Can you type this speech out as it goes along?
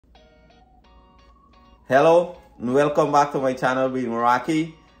Hello and welcome back to my channel, being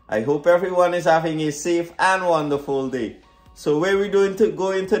Rocky. I hope everyone is having a safe and wonderful day. So where we going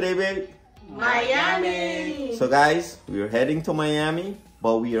today, babe? Miami! So guys, we are heading to Miami,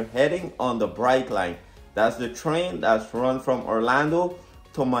 but we are heading on the Brightline. That's the train that's run from Orlando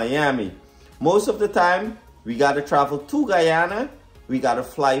to Miami. Most of the time, we gotta travel to Guyana. We gotta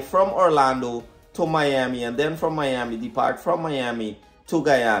fly from Orlando to Miami, and then from Miami, depart from Miami to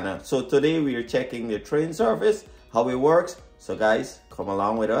Guyana. So today we are checking the train service, how it works. So guys, come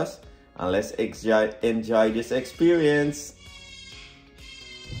along with us and let's enjoy this experience.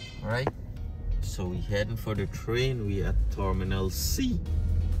 All right, so we heading for the train. We at Terminal C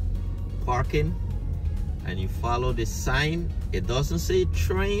parking, and you follow the sign. It doesn't say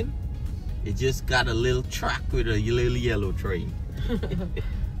train, it just got a little track with a little yellow train.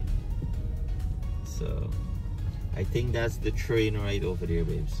 So I think that's the train right over there,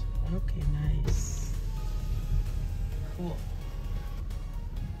 babes. Okay, nice. Cool.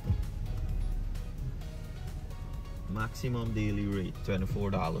 Maximum daily rate,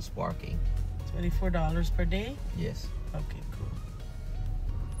 $24 parking. $24 per day? Yes. Okay, cool.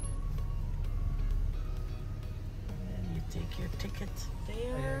 And then you take your ticket there.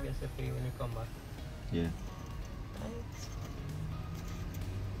 Yeah, I guess I pay when you come back. Yeah. Right.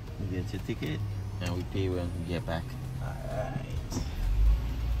 You get your ticket and we pay when we get back. Alright.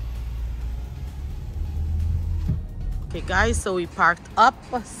 Okay guys, so we parked up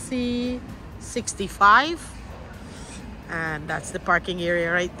C65 and that's the parking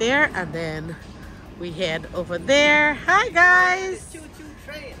area right there, and then we head over there. Hi guys! Choo-choo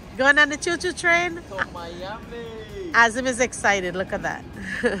train. Going on the choo-choo train? To Miami! Azim is excited, look at that.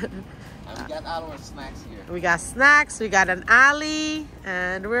 And we got all our snacks here. We got snacks, we got an alley,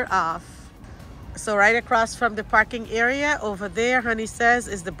 and we're off. So right across from the parking area over there, Honey says,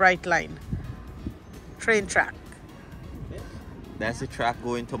 is the Brightline train track. That's the track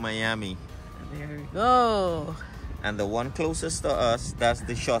going to Miami. And there we go. And the one closest to us, that's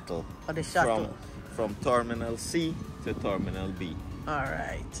the shuttle. Oh, the shuttle. From Terminal C to Terminal B. All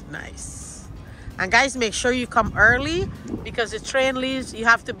right, nice. And guys, make sure you come early because the train leaves. You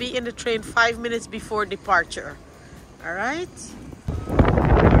have to be in the train 5 minutes before departure. All right? All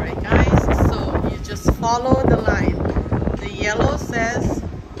right, guys. So you just follow the line. The yellow says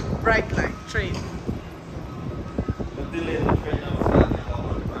Brightline train.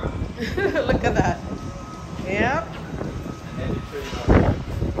 Look at that. Yep. And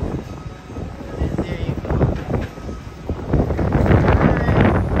there you go.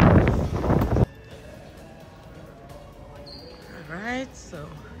 Alright, so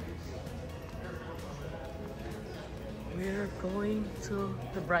we're going to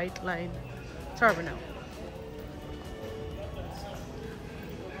the Brightline terminal.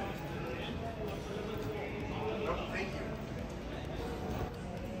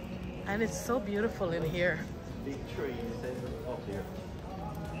 And it's so beautiful in here. Big tree up there.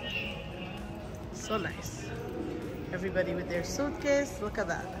 So nice. Everybody with their suitcase. Look at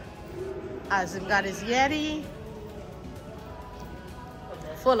that. Azim got his Yeti.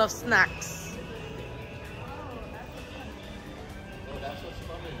 Full of snacks.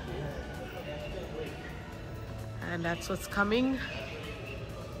 And that's what's coming.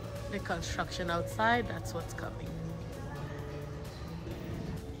 The construction outside, that's what's coming.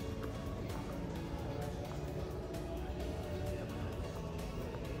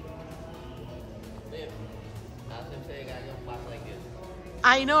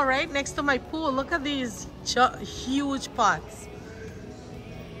 I know, right? Next to my pool. Look at these huge pots.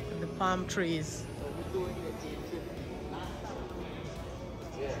 And the palm trees.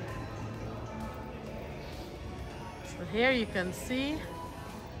 So here you can see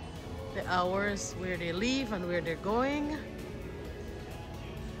the hours where they leave and where they're going.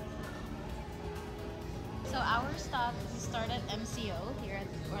 So our stop start at MCO here at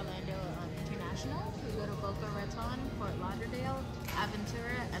Orlando International. We go to Boca Raton, Fort Lauderdale,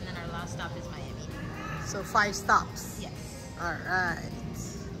 Aventura, and then our last stop is Miami. So 5 stops. Yes. All right.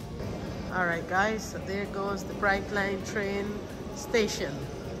 All right, guys. So there goes the Brightline train station.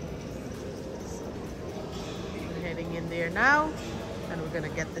 We're heading in there now, and we're gonna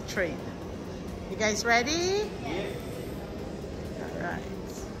get the train. You guys ready? Yes. All right.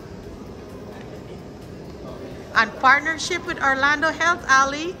 And partnership with Orlando Health,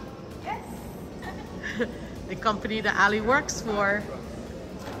 Ali. Yes. The company that Ali works for.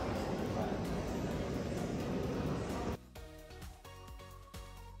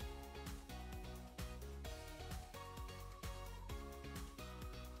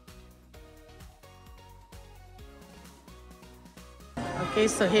 Okay,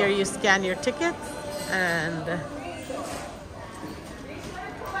 so here you scan your ticket and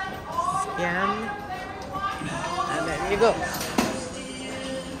scan, and there you go.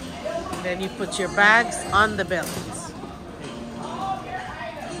 And then you put your bags on the belt.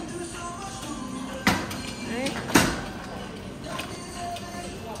 Right.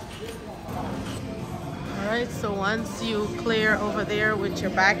 Alright, so once you clear over there with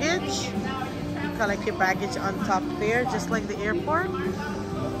your baggage, you collect your baggage on top there, just like the airport. You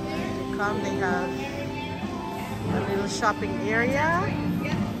come, they have a little shopping area.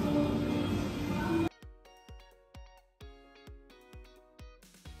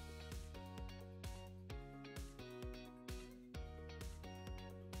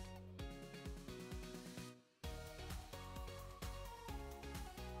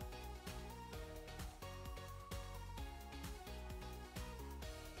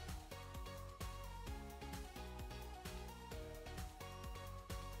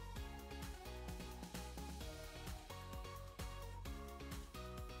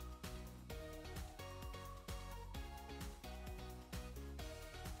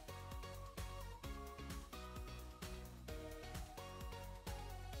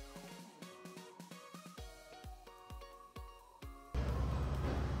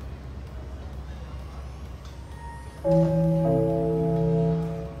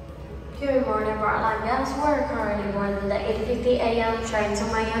 Good morning, Brightline guests. We're currently boarding the 8:50 a.m. train to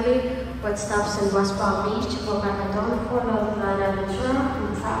Miami with stops in West Palm Beach, Boca Raton, Fort Lauderdale, Ventura,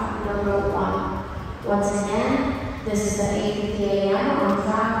 and track number 1. Once again, this is the 8:50 a.m. on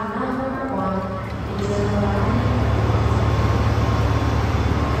track number 1.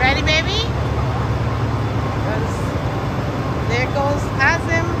 Ready, baby? There goes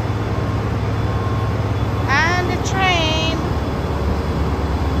Azim and the train.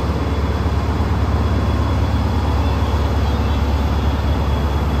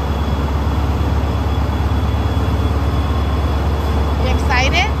 You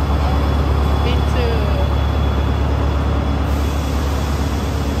excited? Me too.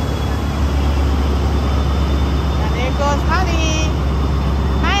 And there goes Honey.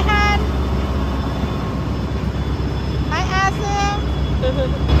 Hi, Hon. Hi, Azim.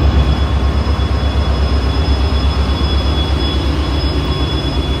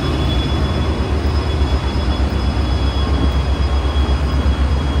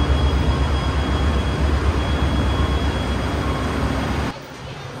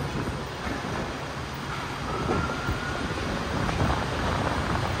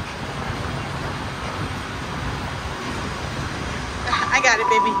 I got it,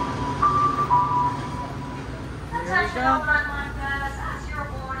 baby. There we go. As you're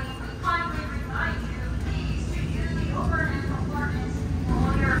boarding, we kindly remind you, please, to use the overhead compartments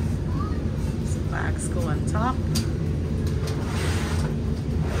for your Some bags go on top.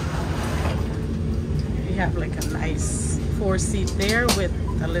 You have like a nice 4-seat there with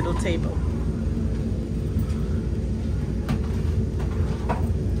a little table.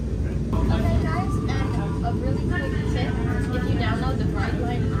 Okay, guys, and a really quick tip: if you download the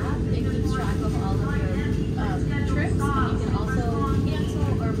Brightline app, it keeps track of all of your trips, and you can also cancel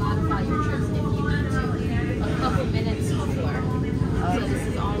or modify your trips if you need to a couple minutes before. So this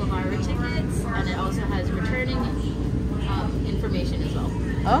is all of our tickets, and it also has returning information as well.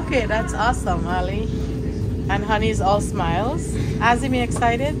 Okay, that's awesome, Ali. And Honey's all smiles. Azim, you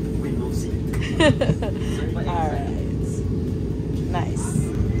excited? Alright. Nice.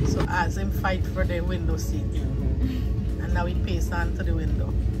 So Azim fight for the window seat. And now he pays on to the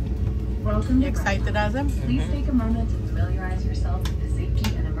window. Welcome You excited, Azim? Please take a moment to familiarize yourself with the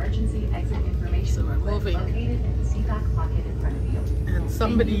safety and emergency exit information So we're moving. located in the seat back pocket in front of you. And Thank you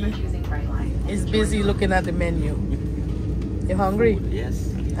somebody for choosing Brightline. is busy looking at the menu. You hungry? Yes.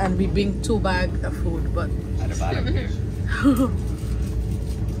 And we bring 2 bags of food, but At the bottom.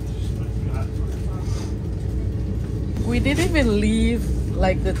 we didn't even leave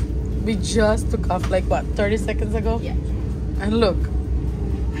like the. We just took off like what, 30 seconds ago? Yeah. And look.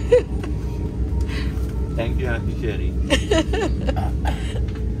 Thank you, Auntie Sherry.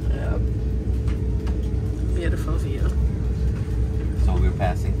 Beautiful view. So we're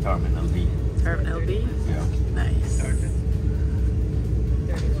passing Terminal B. Terminal B. Yeah. Nice.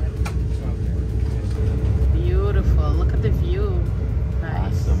 Beautiful. Look at the view.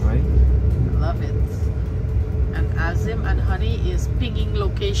 Nice. Awesome, right? Love it. And Azim and Honey is pinging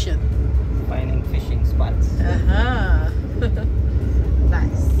location. Finding fishing spots. Uh-huh.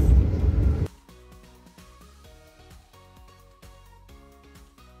 Nice.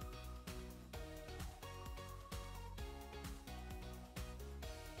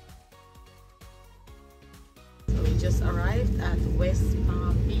 So we just arrived at West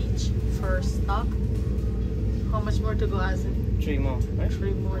Palm Beach. First stop, How much more to go, Azim? 3 more, right?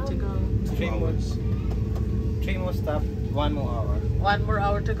 3 more to go. 3 more. 3 more stop, 1 more hour. 1 more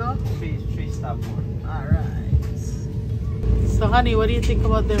hour to go? 3 stop more. Alright. So honey, what do you think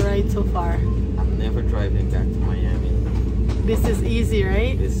about the ride so far? I'm never driving back to Miami. This is easy,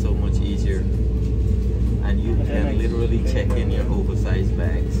 right? It's so much easier. And you can literally check in your oversized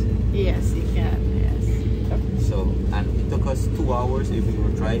bags. Yes, you can, yes. So, and it took us 2 hours. If we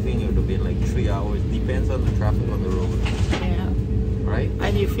were driving, it would have been like 3 hours. Depends on the traffic on the road. Yeah. Right?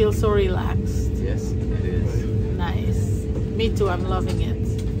 And you feel so relaxed. Yes, it is. Nice. Me too, I'm loving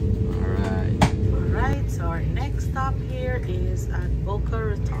it. Alright. Alright, so our next stop here is at Boca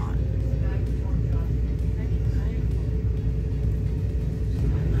Raton.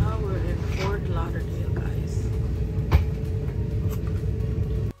 Now we're in Fort Lauderdale, guys.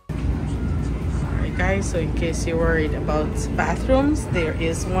 Alright guys, so in case you're worried about bathrooms, there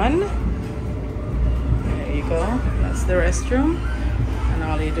is one. There you go. That's the restroom. And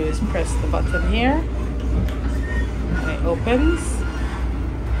all you do is press the button here. And it opens.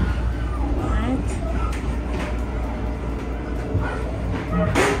 Alright.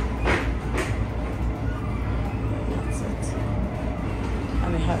 That's it.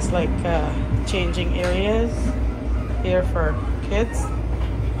 And it has like changing areas here for kids.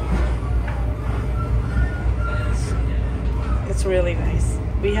 It's really nice.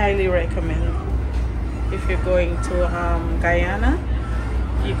 We highly recommend. If you're going to Guyana,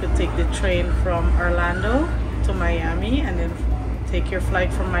 you could take the train from Orlando to Miami and then take your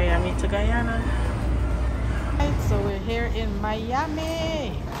flight from Miami to Guyana. Right, so we're here in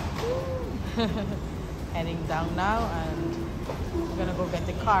Miami. Heading down now, and we're gonna go get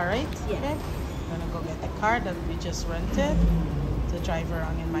the car, right? Yeah. Okay. We're gonna go get the car that we just rented to drive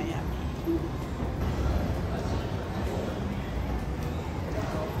around in Miami.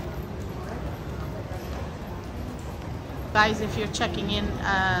 Guys, if you're checking in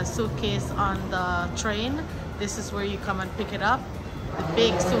a suitcase on the train, this is where you come and pick it up. The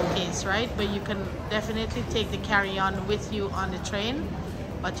big suitcase, right? But you can definitely take the carry-on with you on the train,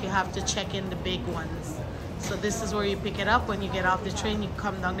 but you have to check in the big ones. So this is where you pick it up. When you get off the train, you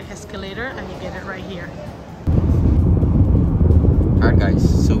come down the escalator and you get it right here. Alright guys,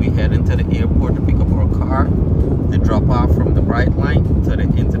 so we head into the airport to pick up our car. The drop off from the Brightline to the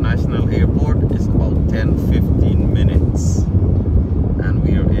international airport is about 10-15 minutes. And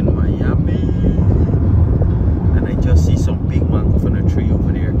we are in Miami. And I just see some big mango on a tree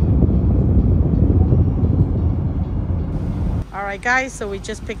over there. Alright guys, so we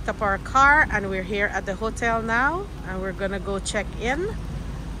just picked up our car and we're here at the hotel now. And we're gonna go check in.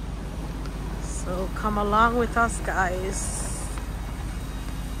 So come along with us, guys.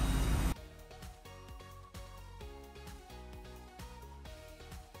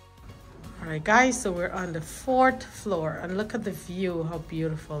 Alright guys, so we're on the 4th floor and look at the view, how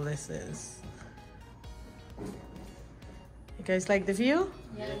beautiful this is. You guys like the view?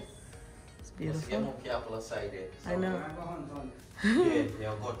 Yes. It's beautiful. I know.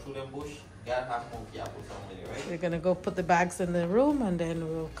 Yeah, go through them bush. Gotta have more people somewhere, right? We're gonna go put the bags in the room and then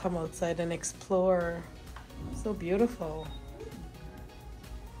we'll come outside and explore. So beautiful.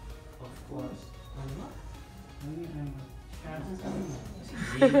 Of course.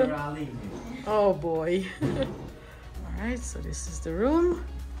 Oh boy. Alright, so this is the room.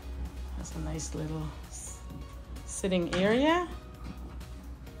 That's a nice little sitting area.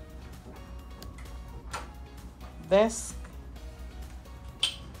 Desk.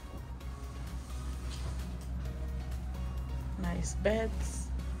 Nice beds.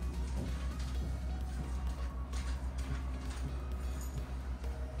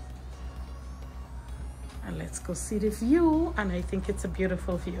 And let's go see the view, and I think it's a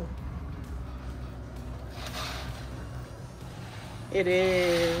beautiful view. It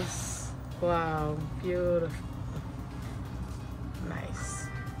is. Wow, beautiful. Nice.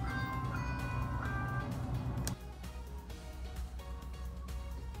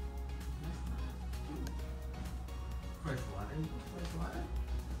 Fresh water.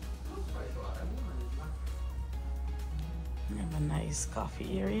 We have a nice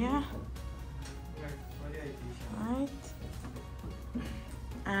coffee area. Right.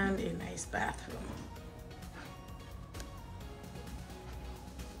 And a nice bathroom.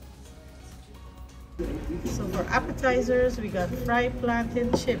 So for appetizers, we got fried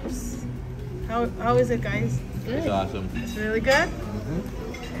plantain chips. How is it, guys? Good. It's awesome. It's really good?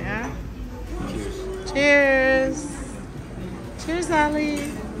 Mm-hmm. Yeah. Cheers. Cheers. Cheers,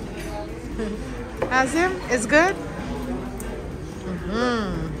 Ali. Azim, it's good?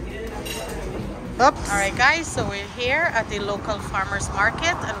 Oops. All right, guys, so we're here at the local farmers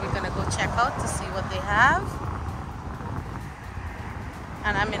market and we're gonna go check out to see what they have.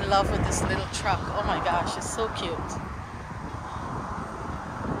 And I'm in love with this little truck. Oh my gosh, it's so cute.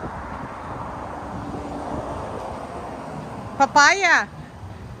 Papaya.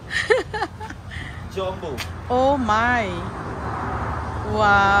 Jumbo. Oh my.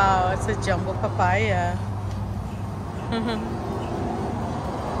 Wow, it's a jumbo papaya.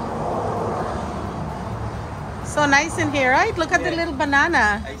 So nice in here, right? Look at the little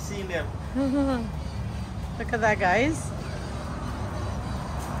banana. I seen them. Look at that, guys.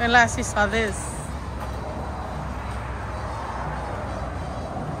 When last you saw this?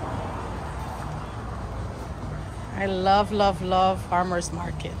 I love, love, love farmers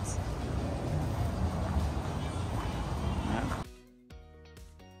markets.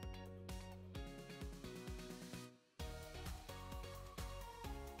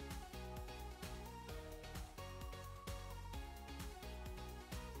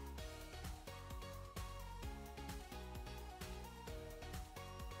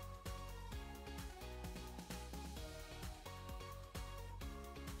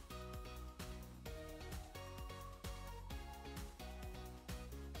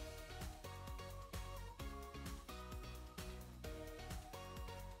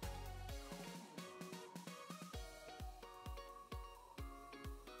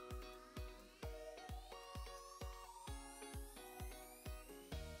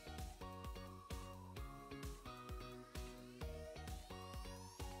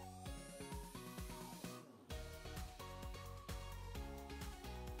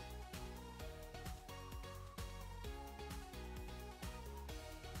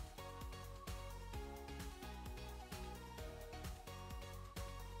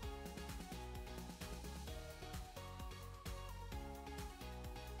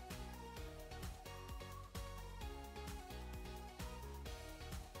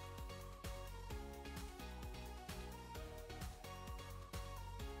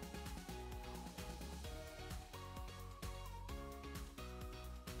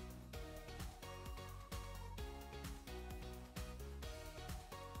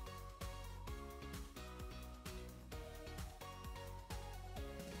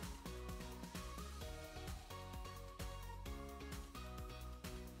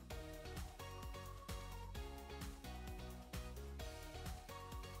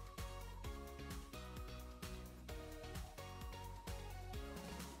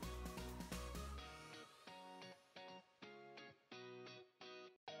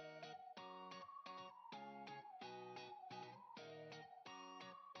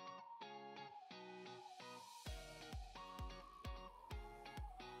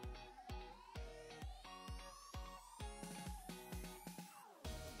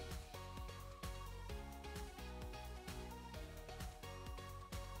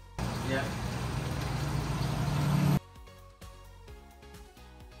 Yeah.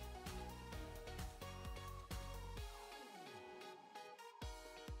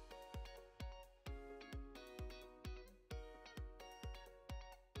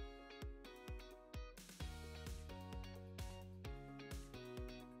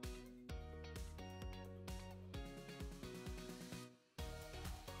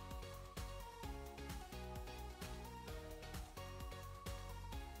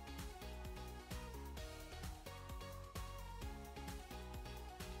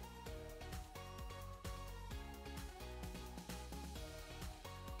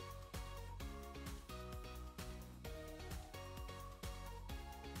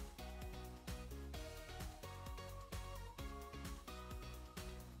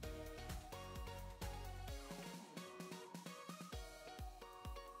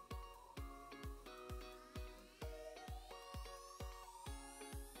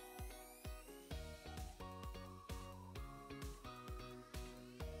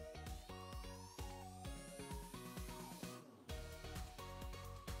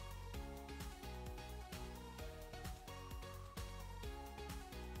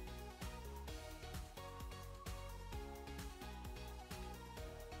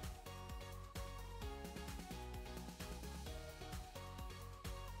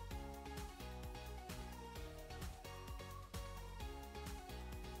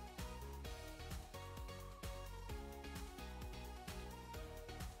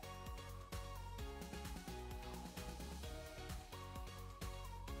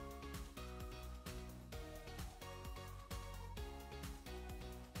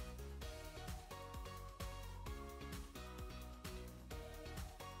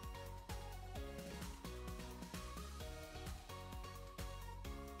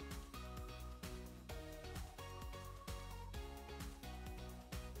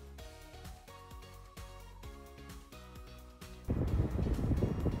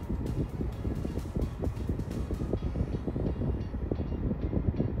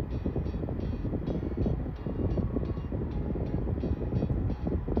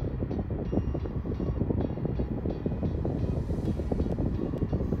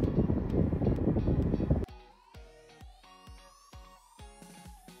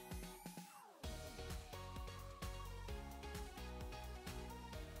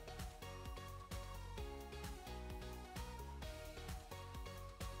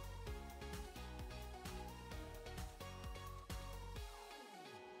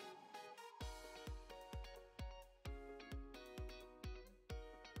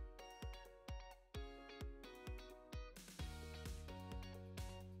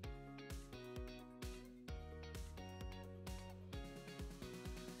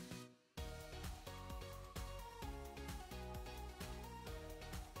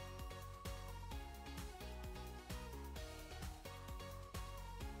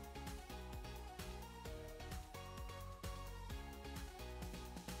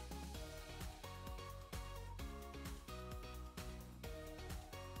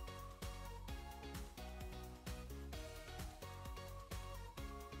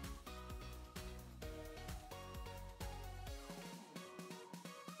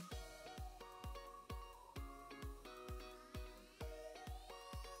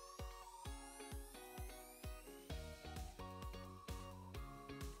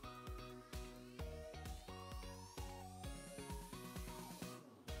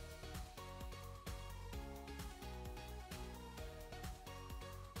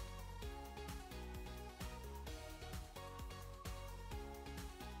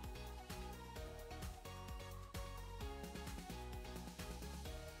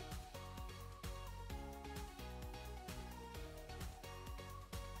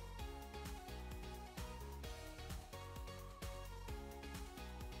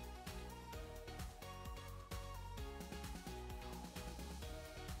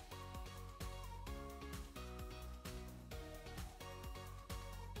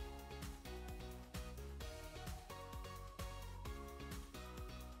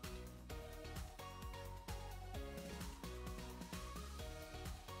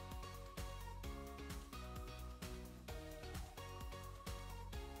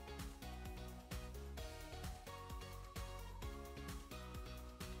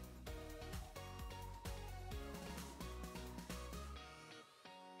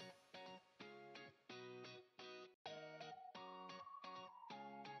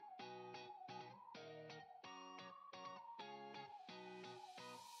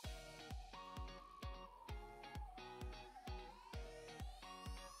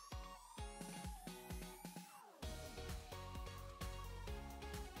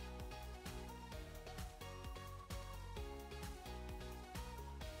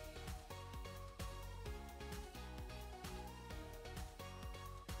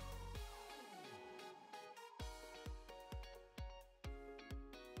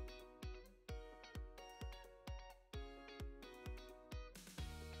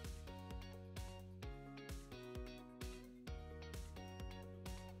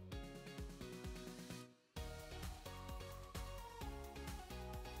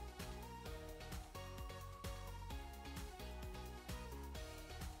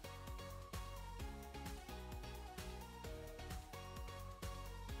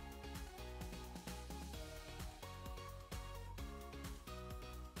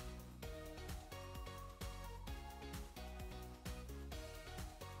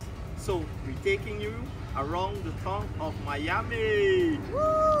 So we're taking you around the town of Miami.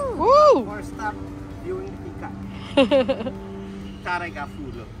 Woo! First stop, viewing the peacock. Thought I got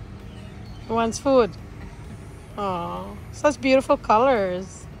food, look. Who wants food? Oh, such beautiful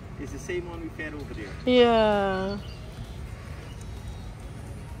colors. It's the same one we fed over there. Yeah.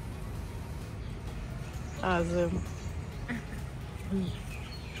 Awesome.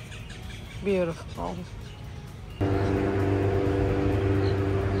 Beautiful.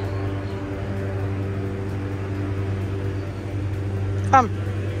 Come.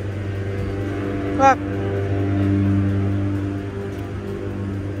 Look.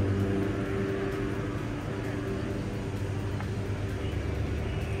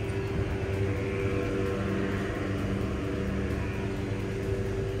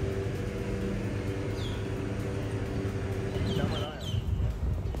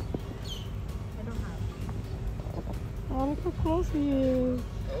 Oh, look how close he is.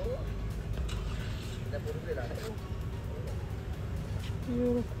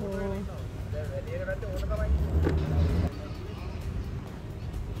 Beautiful.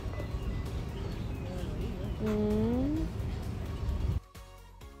 Mm.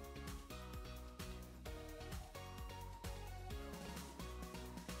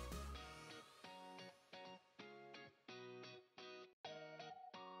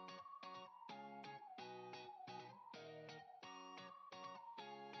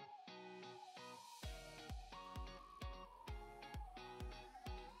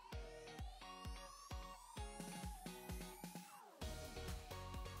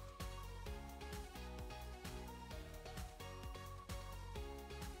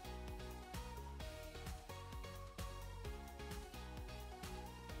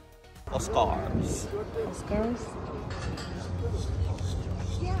 Oscars. Oscars.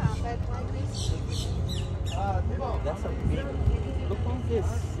 That's a big. Look on this.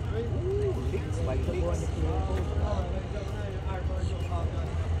 Ooh, leaks by leaks.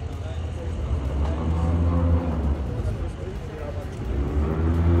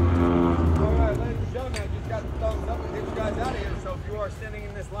 Alright, ladies and gentlemen, I just got the thumbs up to get you guys out of here. So if you are standing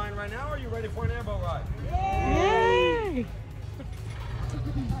in this line right now, are you ready for an airboat ride? Yay!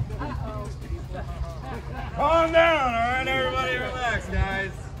 Calm down, alright? Everybody relax,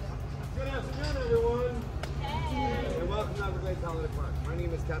 guys. Good afternoon, everyone. And welcome to Everglades Holiday Park. My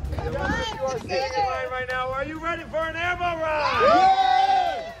name is Captain P.O Box. If you are standing in line right now, are you ready for an airboat ride?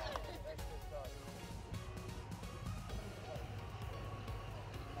 Yeah!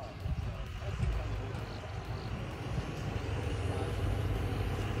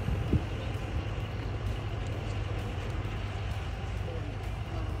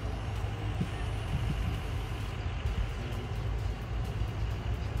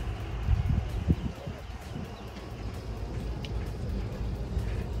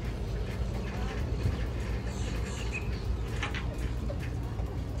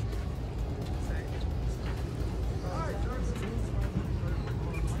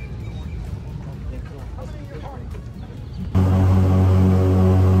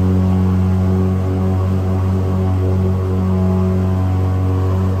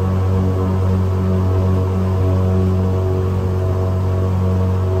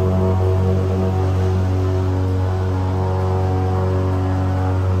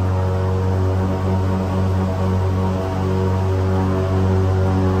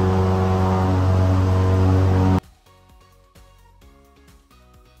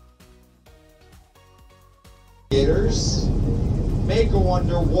 Gators may go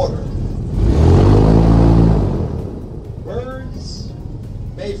underwater. Birds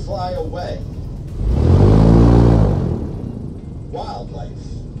may fly away. Wildlife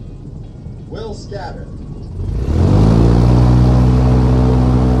will scatter.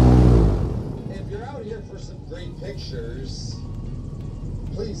 If you're out here for some great pictures,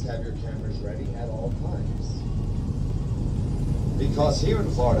 please have your cameras ready at all times. Because here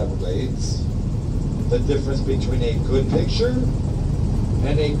in Florida Everglades, the difference between a good picture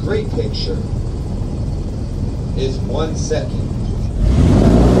and a great picture is 1 second.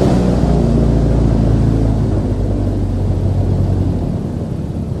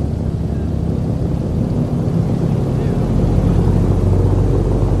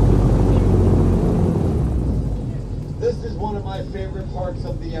 This is one of my favorite parts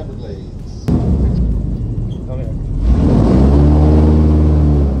of the Everglades. Come here.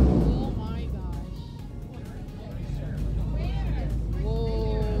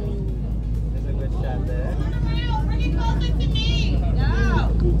 Whoa. There's a good shot there. Bring it closer to me.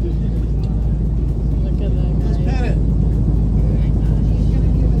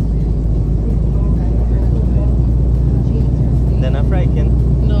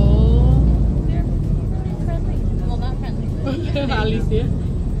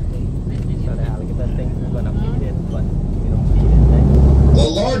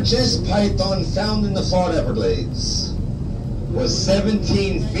 largest python found in the Florida Everglades was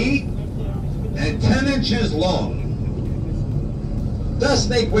 17 feet and 10 inches long. The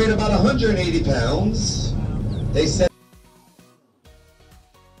snake weighed about 180 pounds. They said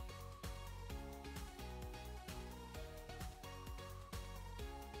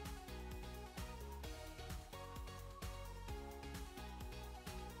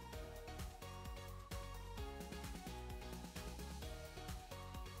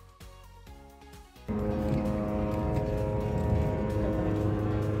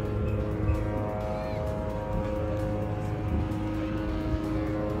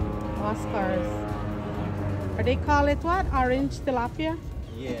Oscars. Or they call it what? Orange tilapia?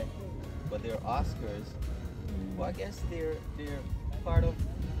 Yeah, but they're Oscars. Well, I guess they're part of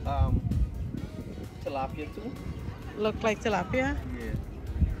tilapia too. Look like tilapia? Yeah.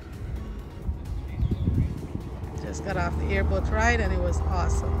 Just got off the airboat ride and it was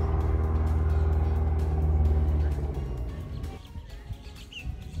awesome.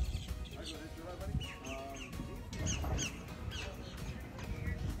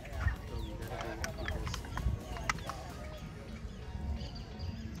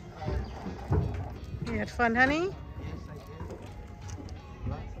 You had fun, honey? Yes, I did.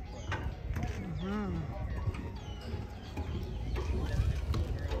 Lots of fun.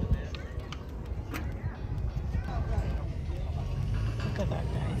 Look at that,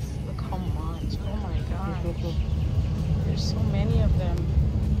 guys. Look how much. Oh my god. There's so many of them.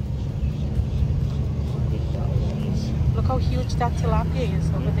 Look how huge that tilapia is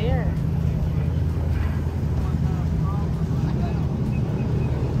over there.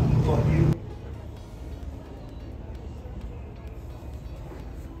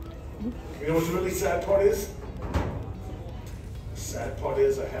 You know what the really sad part is? The sad part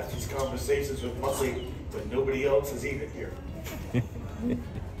is I have these conversations with Muttley, but nobody else is even here.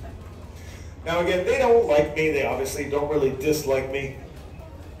 Now again, they don't like me. They obviously don't really dislike me.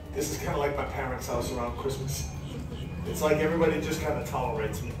 This is kind of like my parents' house around Christmas. It's like everybody just kind of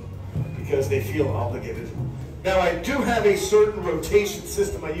tolerates me because they feel obligated. Now I do have a certain rotation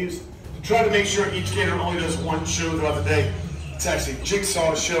system I use to try to make sure each gator only does one show throughout the day. It's actually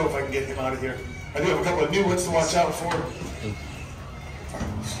Jigsaw's show, if I can get him out of here. I do have a couple of new ones to watch out for.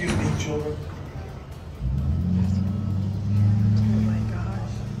 Excuse me, children. Oh my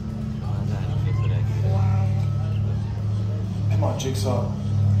gosh. Wow. Come on, Jigsaw.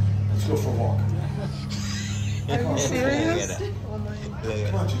 Let's go for a walk. Are you serious? Oh my god.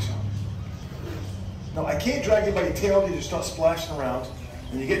 Come on, Jigsaw. No, I can't drag you by your tail. You just start splashing around.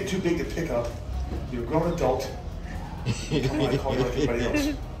 And you're getting too big to pick up. You're a grown adult. I'm going to call you like everybody else.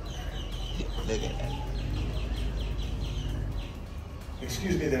 Look at that.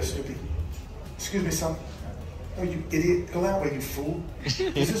 Excuse me there, Snoopy. Excuse me, son. Oh, you idiot. Go that way, you fool. This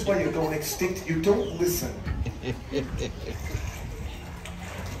is why you're going extinct. You don't listen.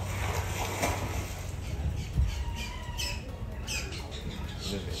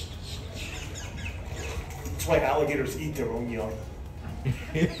 That's why alligators eat their own young. Now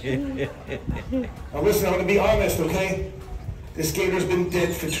listen, I'm going to be honest, okay? This gator's been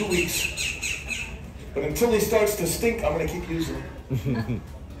dead for 2 weeks. But until he starts to stink, I'm going to keep using him.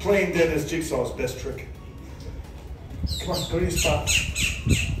 Playing dead is Jigsaw's best trick. Come on, go to your spot.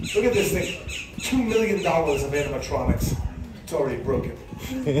 Look at this thing. $2 million of animatronics. It's already broken.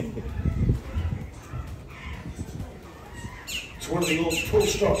 It's one of the old Pro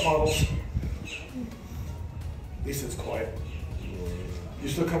Stock models. At least it's quiet. You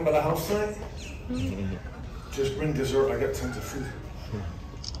still come by the house tonight? Just bring dessert. I got tons of food.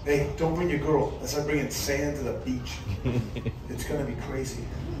 Hey, don't bring your girl. That's like bringing sand to the beach. It's gonna be crazy.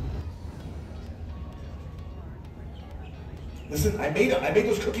 Listen, I made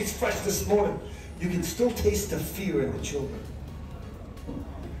those cookies fresh this morning. You can still taste the fear in the children.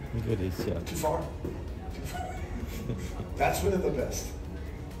 Look at this, yeah. Too far? Too far. That's when they're the best.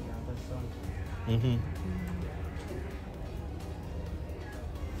 Mm-hmm.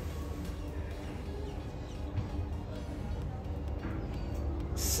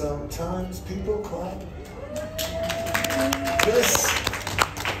 Sometimes people clap. This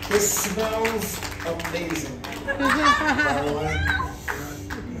smells amazing. By the way,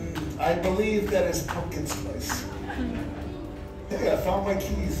 I believe that is pumpkin spice. Hey, I found my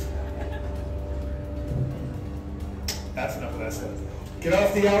keys. That's enough of that stuff. Get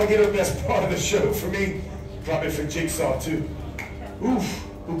off the alligator, best part of the show for me. Probably for Jigsaw too. Oof,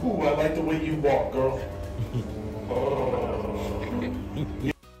 ooh, I like the way you walk, girl.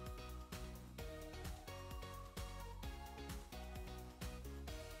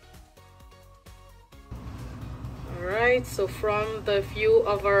 Alright, So from the view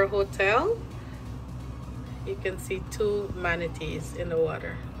of our hotel, you can see two manatees in the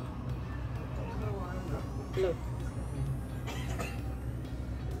water. Look.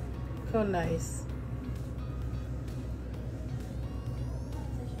 So nice.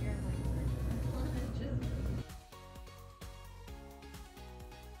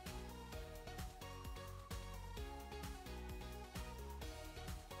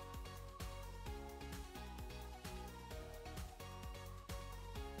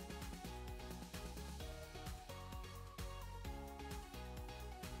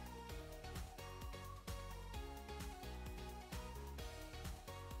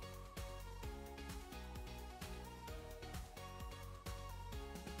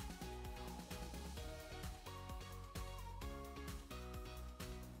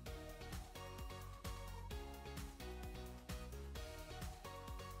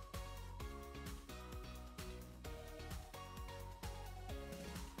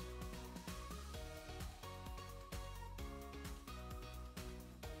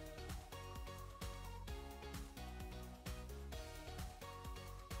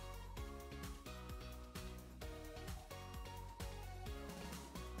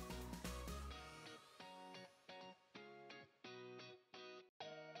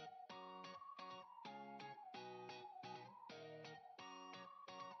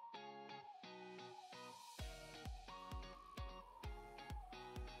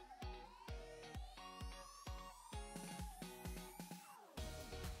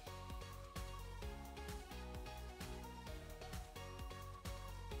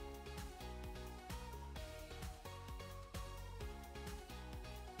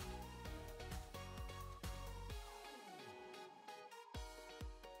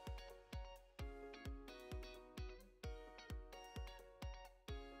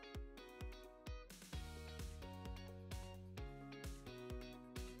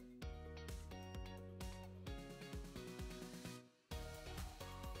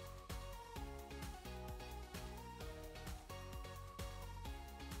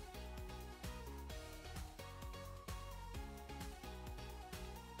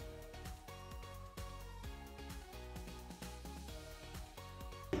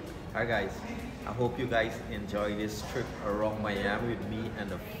 Alright guys, I hope you guys enjoy this trip around Miami with me and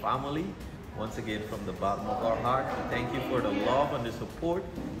the family. Once again, from the bottom of our heart, we thank you for the love and the support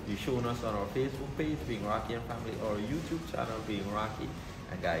you've shown us on our Facebook page, Being Rocky and Family, or YouTube channel, Being Rocky.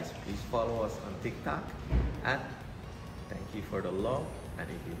 And guys, please follow us on TikTok. And thank you for the love. And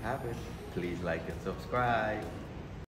if you haven't, please like and subscribe.